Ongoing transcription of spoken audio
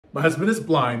My husband is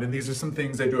blind, and these are some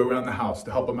things I do around the house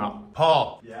to help him out.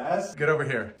 Paul. Yes? Get over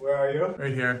here. Where are you?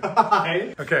 Right here.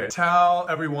 Hi. Okay, tell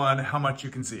everyone how much you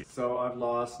can see. So I've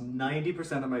lost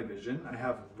 90% of my vision. I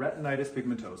have retinitis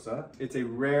pigmentosa. It's a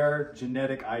rare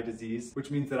genetic eye disease,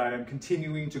 which means that I am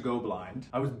continuing to go blind.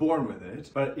 I was born with it,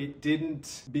 but it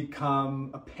didn't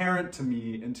become apparent to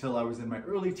me until I was in my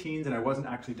early teens, and I wasn't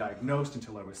actually diagnosed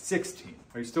until I was 16.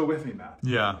 Are you still with me, Matt?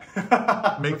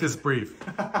 Yeah. Make this brief.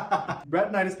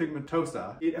 Retinitis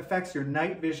pigmentosa, it affects your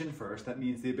night vision first. That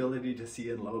means the ability to see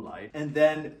in low light. And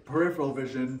then peripheral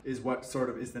vision is what sort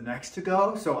of is the next to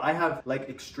go. So I have like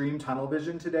extreme tunnel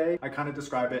vision today. I kind of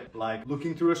describe it like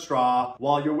looking through a straw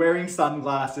while you're wearing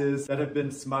sunglasses that have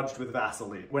been smudged with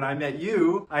Vaseline. When I met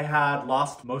you, I had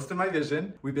lost most of my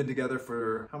vision. We've been together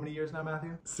for how many years now,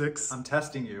 Matthew? 6. I'm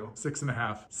testing you.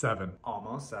 6.5. 7.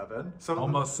 Almost 7. So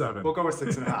Almost 7. We'll go with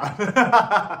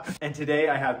 6.5. And today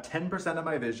I have 10% of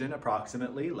my vision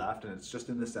approximately left, and it's just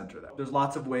in the center there. There's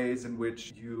lots of ways in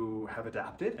which you have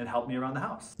adapted and helped me around the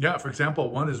house. Yeah, for example,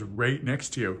 one is right next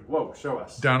to you. Whoa, show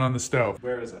us. Down on the stove.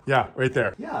 Where is it? Yeah, right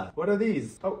there. Yeah, what are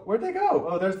these? Oh, where'd they go?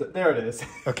 Oh, there it is.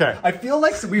 Okay. I feel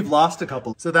like we've lost a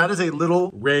couple. So that is a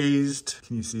little raised,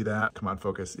 can you see that? Come on,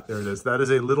 focus. There it is. That is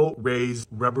a little raised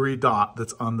rubbery dot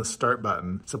that's on the start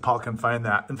button. So Paul can find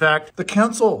that. In fact, the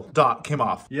cancel dot came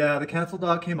off. Yeah, the cancel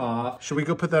dot came off. Should we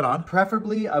go put that on?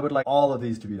 Preferably, I would like all of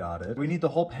these to be dotted. We need the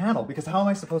whole panel, because how am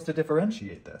I supposed to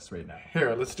differentiate this right now?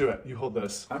 Here, let's do it. You hold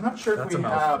this. I'm not sure That's if a we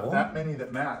have mouthful. that many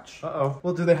that match. Uh-oh.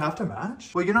 Well, do they have to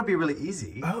match? Well, you know, it'd be really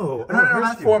easy. Oh, No, here's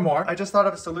Matthew. 4 more. I just thought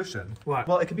of a solution. What?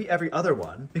 Well, it could be every other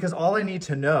one, because all I need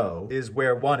to know is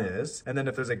where 1 is, and then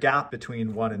if there's a gap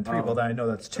between 1 and 3, well, then I know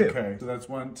that's 2. Okay, so that's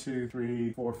 1, 2,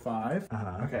 3, 4, 5.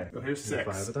 Okay, so here's 6.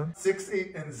 5 of them? 6,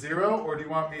 8, and 0, or do you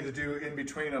want me to do in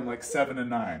between them like 7 and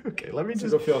 9? Okay, let me So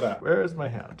go feel that. Where is my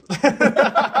hand?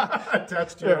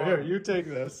 Attached to your arm. Here, you take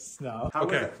this. No. How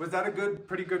Okay. was that a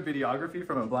pretty good videography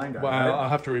from a blind guy? Well, right? I'll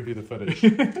have to review the footage.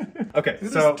 Okay,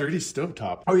 This so is dirty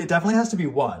stovetop. oh, it definitely has to be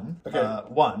 1. Okay.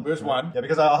 1. Where's 1? Yeah,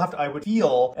 because I would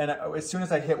feel, and as soon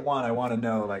as I hit 1, I want to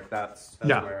know like that's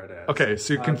where it is. Okay,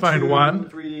 so you can 2, find 1.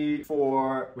 3,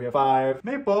 4. We have 5.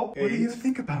 Maple. What do 8. you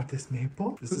think about this,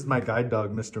 Maple? This is my guide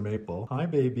dog, Mr. Maple. Hi,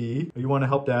 baby. You want to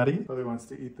help Daddy? Probably wants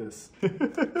to eat this.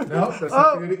 No, that's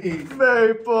not for you to eat.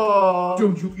 Maple.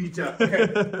 Don't you eat that.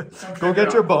 Okay. Go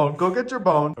get your bone. Go get your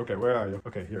bone. Okay, where are you?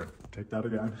 Okay, here. Take that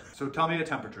again. So tell me a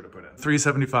temperature to put in.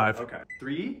 375. Okay.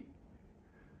 3,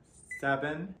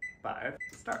 7, 5.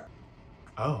 Start.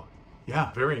 Oh,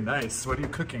 yeah, very nice. What are you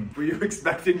cooking? Were you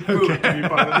expecting food to be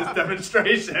part of this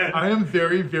demonstration? I am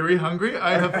very, very hungry.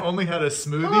 I have only had a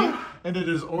smoothie, and it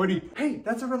is already... Hey,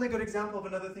 that's a really good example of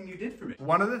another thing you did for me.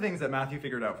 One of the things that Matthew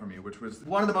figured out for me, which was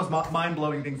one of the most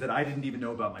mind-blowing things that I didn't even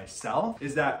know about myself,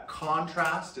 is that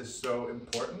contrast is so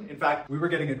important. In fact, we were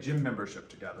getting a gym membership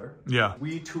together. Yeah.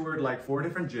 We toured like 4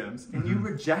 different gyms, and you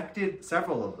rejected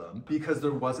several of them because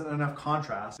there wasn't enough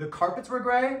contrast. The carpets were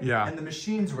gray, Yeah. and the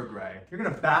machines were gray. You're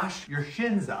gonna bash your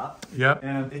shins up. Yep.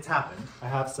 And it's happened. I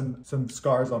have some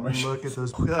scars on my shins. Look at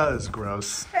those. That is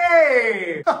gross.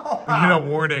 Hey! You know,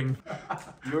 warning.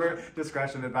 Your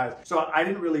discretion advised. So I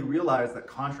didn't really realize that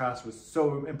contrast was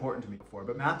so important to me before,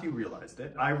 but Matthew realized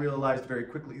it. I realized very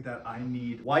quickly that I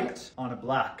need white on a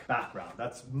black background.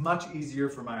 That's much easier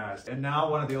for my eyes. And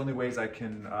now one of the only ways I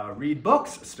can read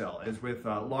books still is with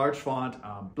large font,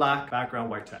 black background,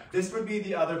 white text. This would be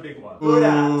the other big one. Good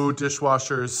Ooh, at.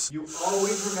 dishwashers. You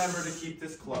always remember to keep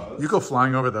this closed. You go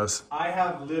flying over those. I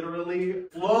have literally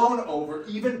flown over,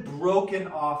 even broken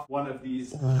off one of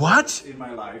these What? in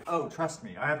my life. Oh, trust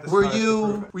me, I have the Were scars to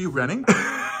prove it. you running?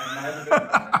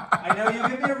 I know you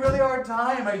give me a really hard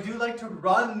time. I do like to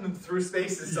run through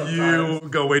spaces sometimes. You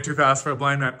go way too fast for a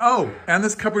blind man. Oh, and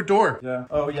this cupboard door. Yeah.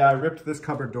 Oh yeah, I ripped this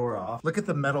cupboard door off. Look at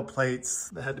the metal plates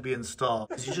that had to be installed.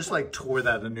 You just like tore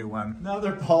that a new one. Now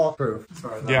they're Paul proof.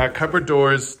 Sorry. Yeah, cupboard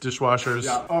doors, dishwashers.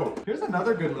 Yeah. Oh, here's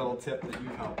another good little tip that you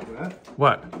helped with.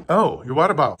 What? Oh, your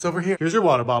water bottle. It's over here. Here's your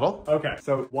water bottle. Okay,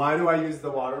 so why do I use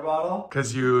the water bottle?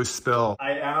 Because you spill.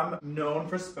 I am known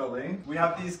for spilling. We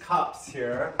have these cups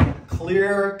here,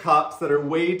 clear cups that are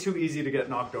way too easy to get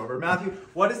knocked over. Matthew,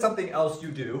 what is something else you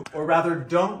do, or rather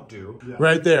don't do? Yeah.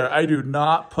 Right there. I do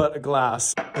not put a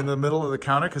glass in the middle of the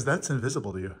counter because that's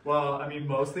invisible to you. Well, I mean,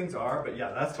 most things are, but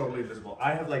yeah, that's totally visible.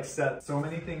 I have like set so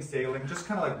many things sailing, just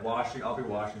kind of like washing. I'll be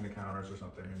washing the counters or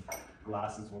something.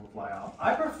 glasses will fly off.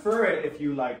 I prefer it if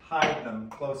you like hide them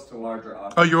close to larger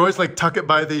objects. Oh, you always like tuck it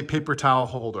by the paper towel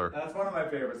holder. That's one of my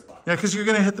favorite spots. Yeah, because you're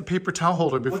gonna hit the paper towel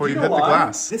holder before you know hit the why?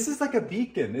 glass. This is like a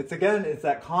beacon. It's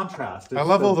that contrast. I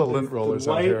love all the lint rollers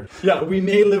out here. Yeah, we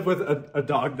may live with a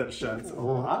dog that sheds a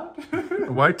lot.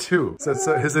 Why two? So it's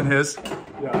his and his?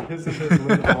 Yeah, his and his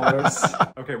lint rollers.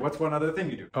 Okay, what's one other thing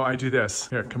you do? Oh, I do this.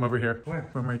 Here, come over here. Where?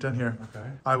 I'm right down here. Okay.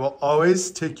 I will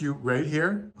always take you right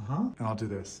here, and I'll do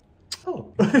this.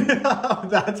 Oh,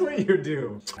 that's what you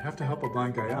do. I have to help a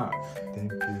blind guy out.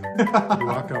 Thank you. You're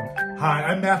welcome. Hi,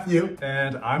 I'm Matthew.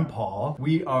 And I'm Paul.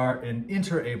 We are an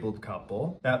interabled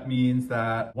couple. That means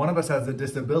that one of us has a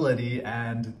disability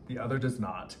and the other does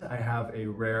not. I have a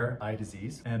rare eye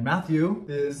disease and Matthew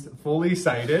is fully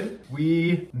sighted.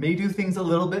 We may do things a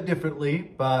little bit differently,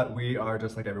 but we are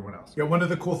just like everyone else. Yeah, one of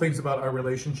the cool things about our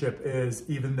relationship is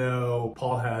even though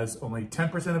Paul has only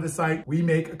 10% of his sight, we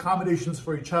make accommodations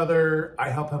for each other. I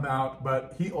help him out,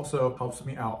 but he also helps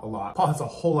me out a lot. Paul has a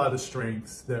whole lot of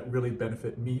strengths that really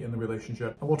benefit me in the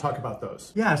relationship, and we'll talk about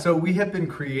those. Yeah, so we have been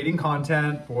creating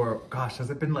content for, gosh, has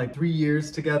it been like 3 years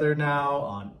together now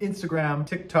on Instagram,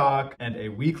 TikTok, and a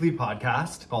weekly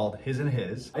podcast called His and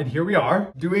His. And here we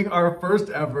are doing our first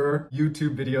ever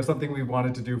YouTube video, something we've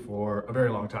wanted to do for a very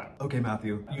long time. Okay,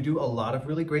 Matthew, you do a lot of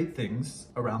really great things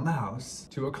around the house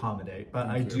to accommodate, but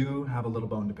I do have a little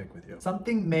bone to pick with you.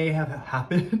 Something may have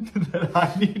happened that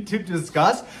I need to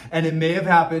discuss, and it may have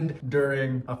happened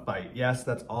during a fight. Yes,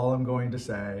 that's all I'm going to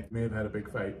say. May have had a big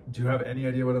fight. Do you have any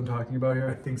idea what I'm talking about here?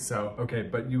 I think so. Okay,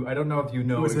 but I don't know if you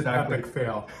know It was exactly. an epic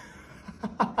fail.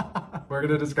 We're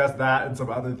going to discuss that and some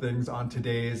other things on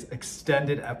today's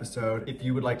extended episode. If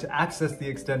you would like to access the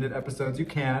extended episodes, you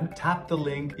can tap the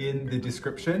link in the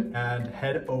description and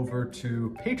head over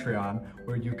to Patreon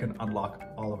where you can unlock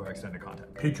all of our extended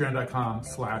content.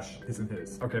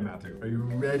 Patreon.com/hisandhis. Okay, Matthew, are you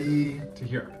ready to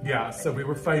hear? Yeah, so we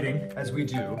were fighting As we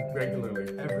do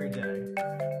regularly. every day.